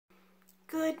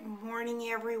Good morning,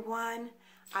 everyone.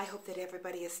 I hope that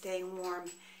everybody is staying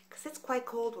warm because it's quite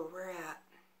cold where we're at.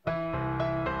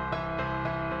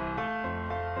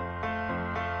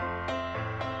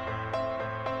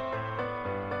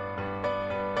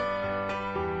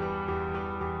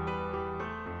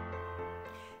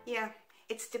 Yeah,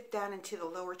 it's dipped down into the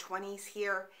lower 20s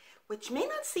here, which may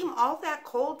not seem all that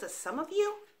cold to some of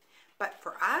you, but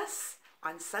for us,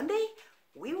 on Sunday,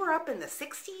 we were up in the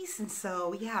 60s, and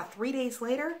so, yeah, 3 days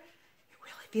later, it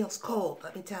really feels cold,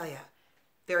 let me tell you.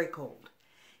 Very cold.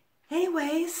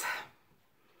 Anyways,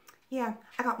 yeah,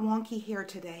 I got wonky hair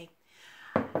today.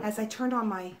 As I turned on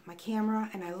my camera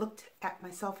and I looked at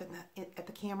myself at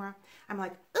the camera, I'm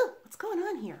like, oh, what's going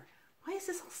on here? Why is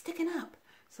this all sticking up?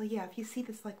 So yeah, if you see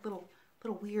this like little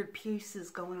weird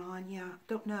pieces going on, yeah,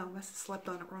 don't know, must have slept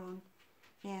on it wrong.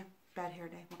 Yeah, bad hair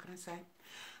day, what can I say?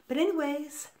 But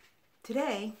anyways,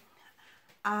 today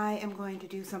I am going to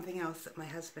do something else that my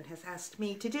husband has asked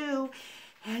me to do.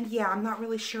 And yeah, I'm not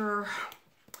really sure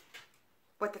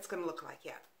what that's going to look like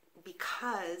yet,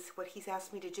 because what he's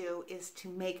asked me to do is to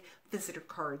make visitor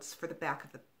cards for the back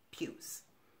of the pews.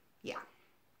 Yeah.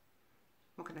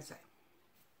 What can I say?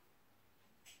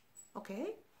 Okay.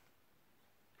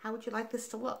 How would you like this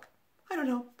to look? I don't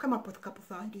know. Come up with a couple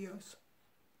of ideas.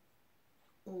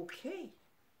 Okay.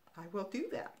 I will do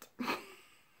that.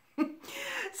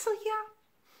 So yeah,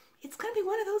 it's going to be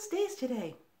one of those days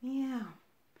today. Yeah.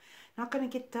 Not going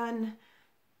to get done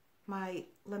my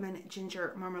lemon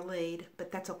ginger marmalade,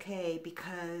 but that's okay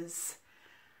because,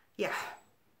 yeah,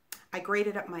 I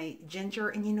grated up my ginger,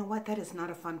 and you know what? That is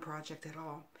not a fun project at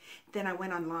all. Then I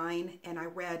went online and I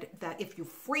read that if you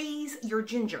freeze your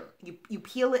ginger, you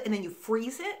peel it and then you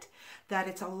freeze it, that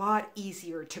it's a lot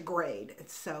easier to grade.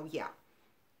 So yeah,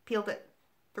 peeled it,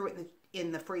 threw it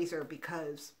in the freezer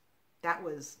because that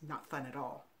was not fun at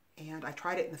all. And I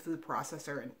tried it in the food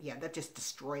processor, and yeah, that just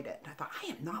destroyed it. And I thought, I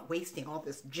am not wasting all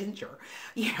this ginger,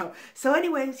 you know. So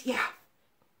anyways, yeah,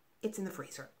 it's in the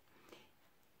freezer.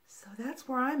 So that's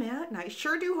where I'm at, and I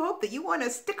sure do hope that you want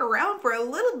to stick around for a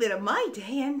little bit of my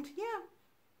day. And yeah,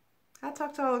 I'll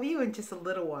talk to all of you in just a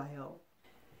little while.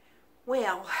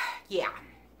 Well, yeah,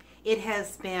 it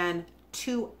has been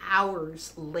 2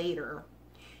 hours later,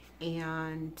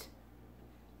 and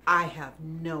I have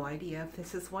no idea if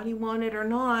this is what he wanted or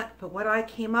not, but what I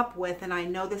came up with, and I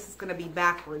know this is going to be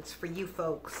backwards for you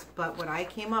folks, but what I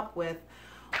came up with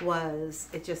was,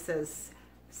 it just says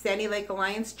Sandy Lake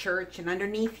Alliance Church, and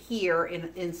underneath here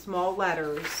in small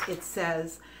letters, it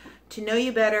says, to know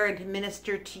you better and to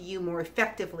minister to you more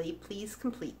effectively, please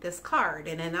complete this card.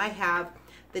 And then I have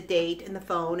the date and the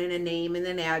phone and a name and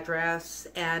an address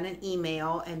and an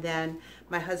email, and then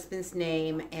my husband's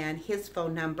name and his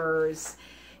phone numbers.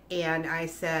 And I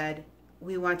said,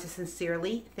 we want to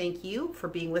sincerely thank you for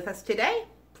being with us today.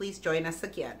 Please join us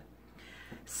again.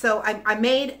 So I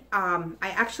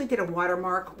actually did a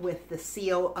watermark with the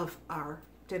seal of our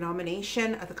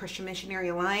denomination of the Christian Missionary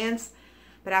Alliance.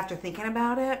 But after thinking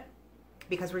about it,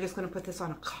 because we're just going to put this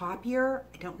on a copier,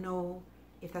 I don't know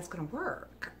if that's going to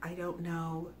work. I don't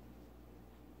know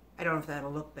if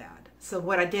that'll look bad. So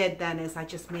what I did then is I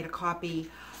just made a copy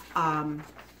of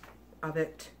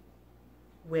it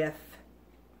without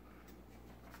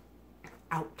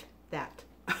that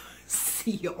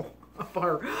seal of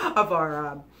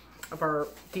our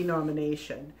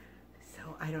denomination.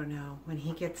 So I don't know. When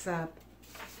he gets up,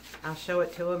 I'll show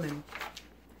it to him, and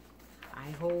I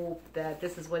hope that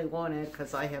this is what he wanted,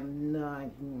 because I have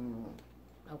not.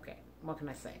 Okay, what can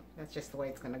I say? That's just the way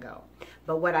it's going to go.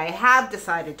 But what I have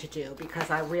decided to do,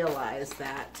 because I realize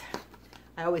that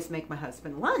I always make my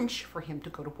husband lunch for him to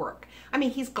go to work. I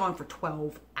mean, he's gone for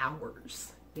 12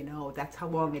 hours. You know, that's how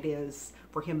long it is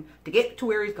for him to get to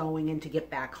where he's going and to get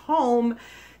back home.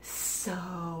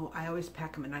 So I always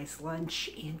pack him a nice lunch,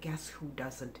 and guess who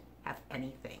doesn't have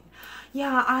anything?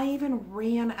 Yeah, I even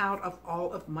ran out of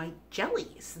all of my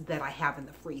jellies that I have in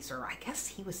the freezer. I guess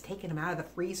he was taking them out of the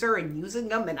freezer and using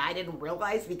them, and I didn't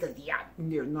realize, because yeah,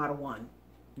 there's not a one.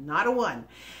 Not a one.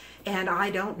 And I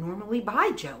don't normally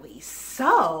buy jellies.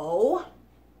 So,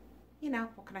 you know,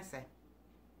 what can I say?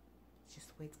 It's just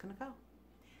the way it's going to go.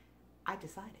 I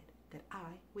decided that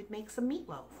I would make some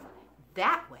meatloaf.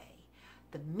 That way,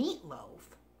 the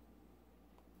meatloaf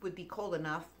would be cold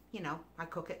enough, you know, I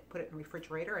cook it, put it in the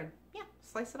refrigerator, and yeah,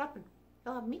 slice it up, and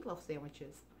they'll have meatloaf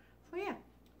sandwiches. So yeah,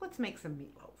 let's make some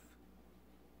meatloaf.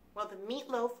 Well, the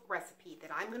meatloaf recipe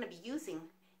that I'm going to be using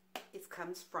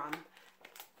comes from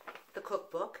the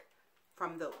cookbook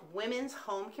from the Women's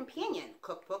Home Companion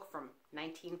cookbook from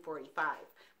 1945.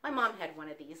 My mom had one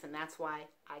of these, and that's why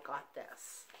I got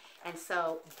this. And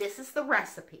so this is the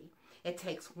recipe. It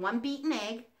takes 1 beaten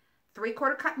egg,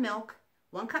 3/4 cup milk,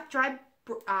 1 cup dried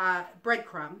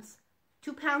breadcrumbs,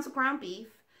 2 pounds of ground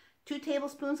beef, 2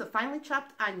 tablespoons of finely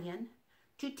chopped onion,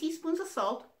 2 teaspoons of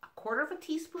salt, 1/4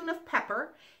 teaspoon of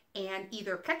pepper, and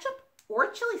either ketchup or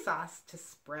chili sauce to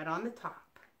spread on the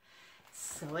top.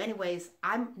 So anyways,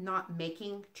 I'm not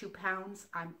making 2 pounds.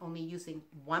 I'm only using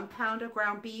 1 pound of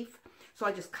ground beef. So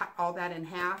I just cut all that in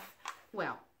half.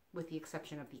 Well, with the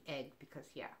exception of the egg, because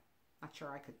yeah, not sure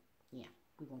I could, yeah,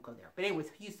 we won't go there. But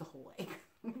anyways, use the whole egg.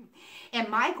 And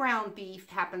my ground beef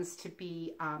happens to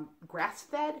be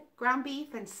grass-fed ground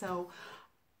beef. And so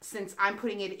since I'm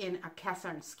putting it in a cast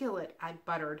iron skillet, I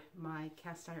buttered my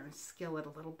cast iron skillet a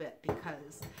little bit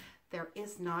because there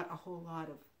is not a whole lot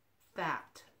of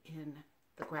fat in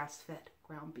the grass-fed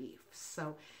ground beef.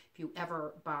 So if you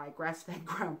ever buy grass-fed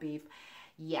ground beef,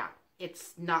 yeah,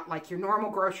 it's not like your normal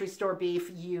grocery store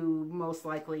beef. You most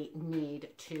likely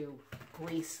need to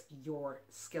grease your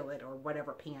skillet or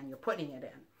whatever pan you're putting it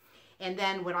in. And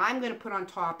then what I'm going to put on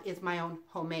top is my own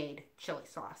homemade chili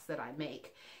sauce that I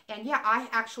make. And yeah, I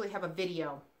actually have a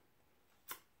video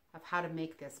of how to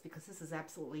make this because this is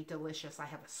absolutely delicious. I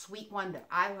have a sweet one that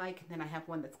I like, and then I have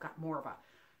one that's got more of a,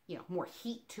 you know, more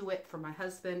heat to it for my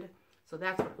husband. So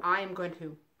that's what I am going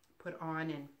to put on,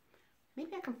 and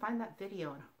maybe I can find that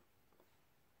video and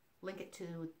link it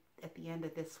to at the end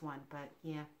of this one. But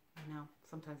yeah, I know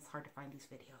sometimes it's hard to find these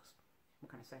videos. What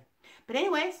can I say? But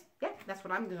anyways, yeah, that's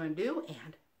what I'm going to do,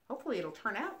 and hopefully it'll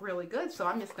turn out really good. So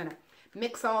I'm just going to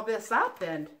mix all this up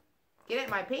and get it in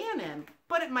my pan and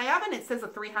put it in my oven. It says a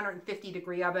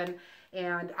 350-degree oven,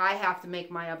 and I have to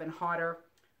make my oven hotter.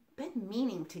 Been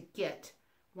meaning to get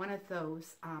one of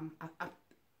those, a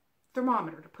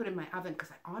thermometer to put in my oven, because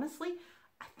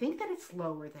I think that it's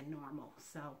lower than normal.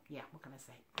 So yeah, what can I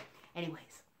say?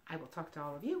 Anyways, I will talk to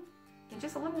all of you in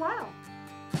just a little while.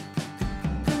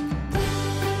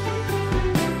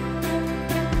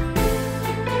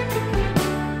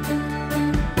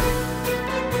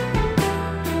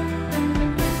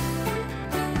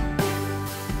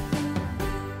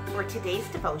 For today's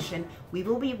devotion, we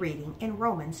will be reading in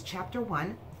Romans chapter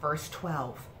 1, verse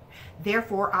 12.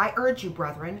 Therefore, I urge you,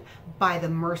 brethren, by the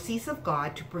mercies of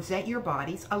God, to present your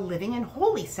bodies a living and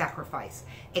holy sacrifice,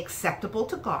 acceptable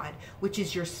to God, which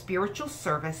is your spiritual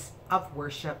service of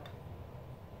worship.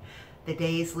 The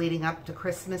days leading up to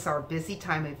Christmas are a busy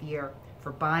time of year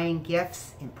for buying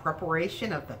gifts in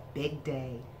preparation of the big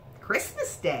day,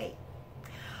 Christmas Day.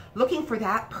 Looking for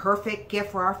that perfect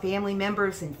gift for our family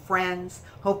members and friends,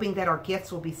 hoping that our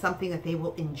gifts will be something that they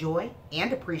will enjoy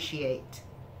and appreciate.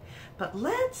 But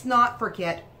let's not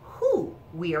forget who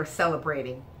we are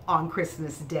celebrating on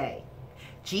Christmas Day.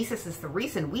 Jesus is the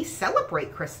reason we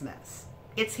celebrate Christmas.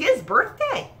 It's his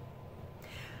birthday.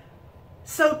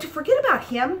 So to forget about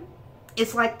him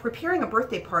is like preparing a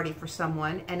birthday party for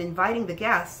someone and inviting the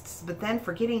guests, but then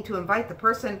forgetting to invite the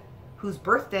person whose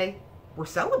birthday we're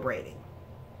celebrating.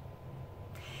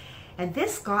 And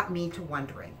this got me to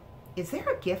wondering, is there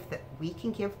a gift that we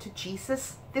can give to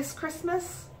Jesus this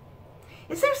Christmas?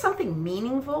 Is there something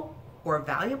meaningful or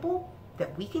valuable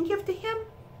that we can give to him?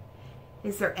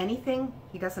 Is there anything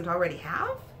he doesn't already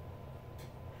have?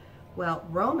 Well,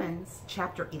 Romans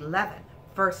chapter 11,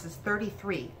 verses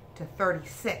 33 to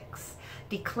 36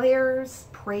 declares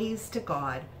praise to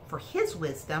God for his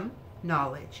wisdom,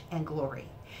 knowledge, and glory.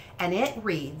 And it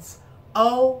reads,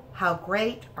 "Oh, how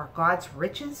great are God's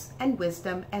riches and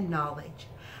wisdom and knowledge!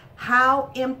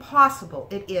 How impossible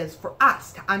it is for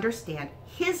us to understand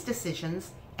his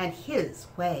decisions and his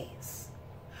ways.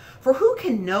 For who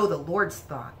can know the Lord's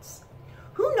thoughts?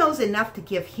 Who knows enough to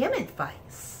give him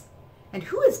advice? And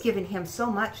who has given him so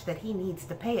much that he needs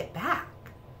to pay it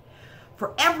back?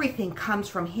 For everything comes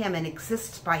from him and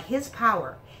exists by his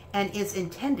power and is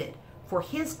intended for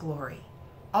his glory.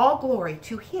 All glory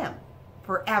to him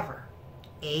forever.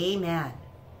 Amen."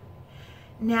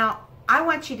 Now, I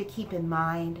want you to keep in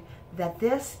mind that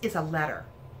this is a letter.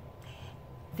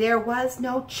 There was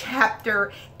no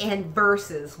chapter and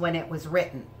verses when it was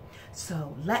written.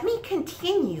 So let me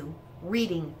continue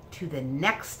reading to the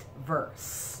next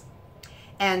verse.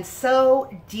 "And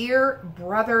so, dear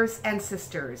brothers and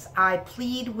sisters, I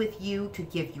plead with you to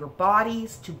give your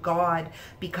bodies to God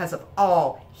because of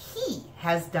all he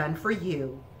has done for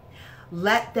you.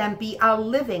 Let them be a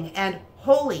living and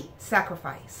holy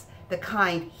sacrifice, the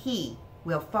kind he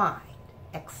will find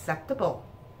acceptable."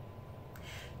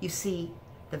 You see,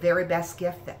 the very best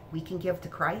gift that we can give to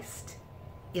Christ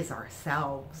is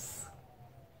ourselves.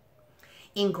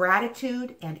 In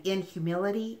gratitude and in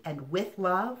humility and with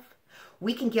love,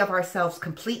 we can give ourselves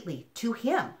completely to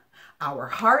him, our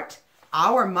heart,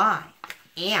 our mind,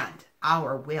 and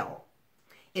our will.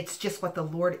 It's just what the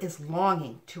Lord is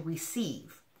longing to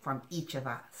receive from each of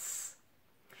us.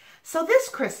 So this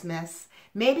Christmas,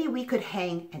 maybe we could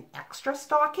hang an extra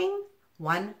stocking,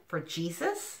 one for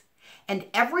Jesus, and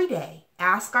every day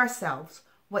ask ourselves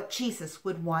what Jesus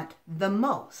would want the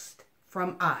most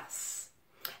from us.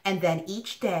 And then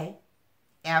each day,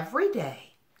 every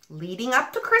day, leading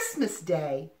up to Christmas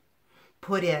Day,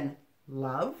 put in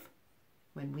love.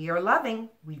 When we are loving,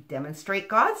 we demonstrate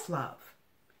God's love.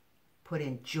 Put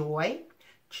in joy.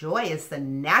 Joy is the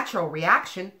natural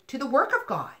reaction to the work of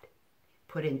God.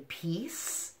 Put in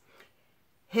peace.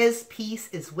 His peace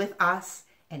is with us,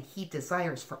 and he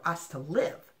desires for us to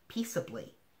live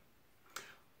peaceably.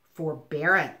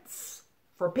 Forbearance.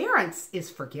 Forbearance is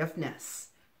forgiveness.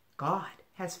 God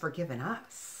has forgiven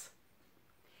us.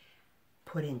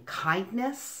 Put in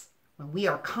kindness. When we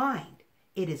are kind,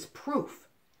 it is proof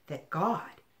that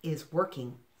God is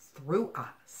working through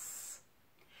us.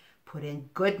 Put in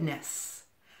goodness.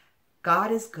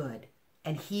 God is good,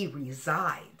 and he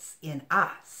resides in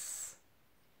us.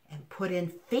 And put in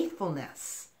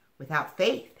faithfulness. Without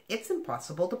faith, it's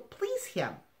impossible to please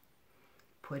him.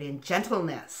 Put in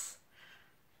gentleness.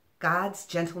 God's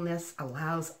gentleness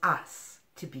allows us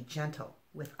to be gentle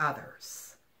with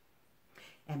others.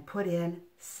 And put in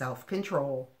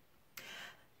self-control.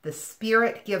 The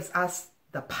Spirit gives us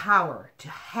the power to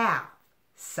have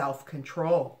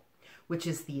self-control, which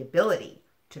is the ability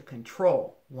to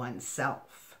control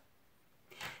oneself.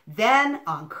 Then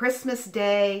on Christmas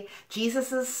Day,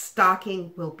 Jesus'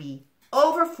 stocking will be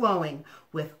overflowing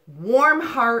with warm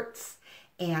hearts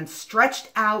and stretched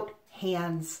out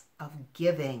hands of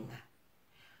giving.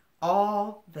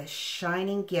 All the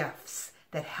shining gifts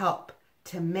that help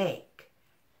to make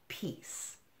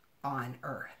peace on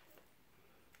earth.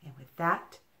 And with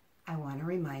that, I want to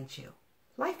remind you,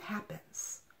 life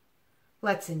happens.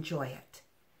 Let's enjoy it.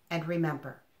 And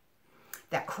remember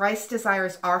that Christ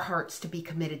desires our hearts to be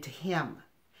committed to him.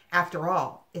 After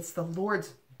all, it's the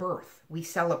Lord's birth we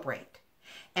celebrate.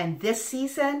 And this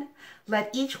season, let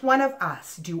each one of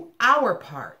us do our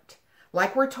part.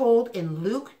 Like we're told in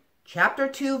Luke chapter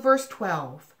 2, verse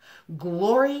 12,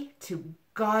 glory to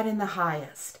God in the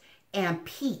highest, and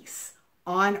peace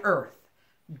on earth,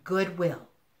 goodwill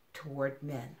toward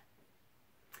men.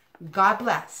 God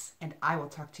bless, and I will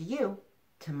talk to you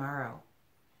tomorrow.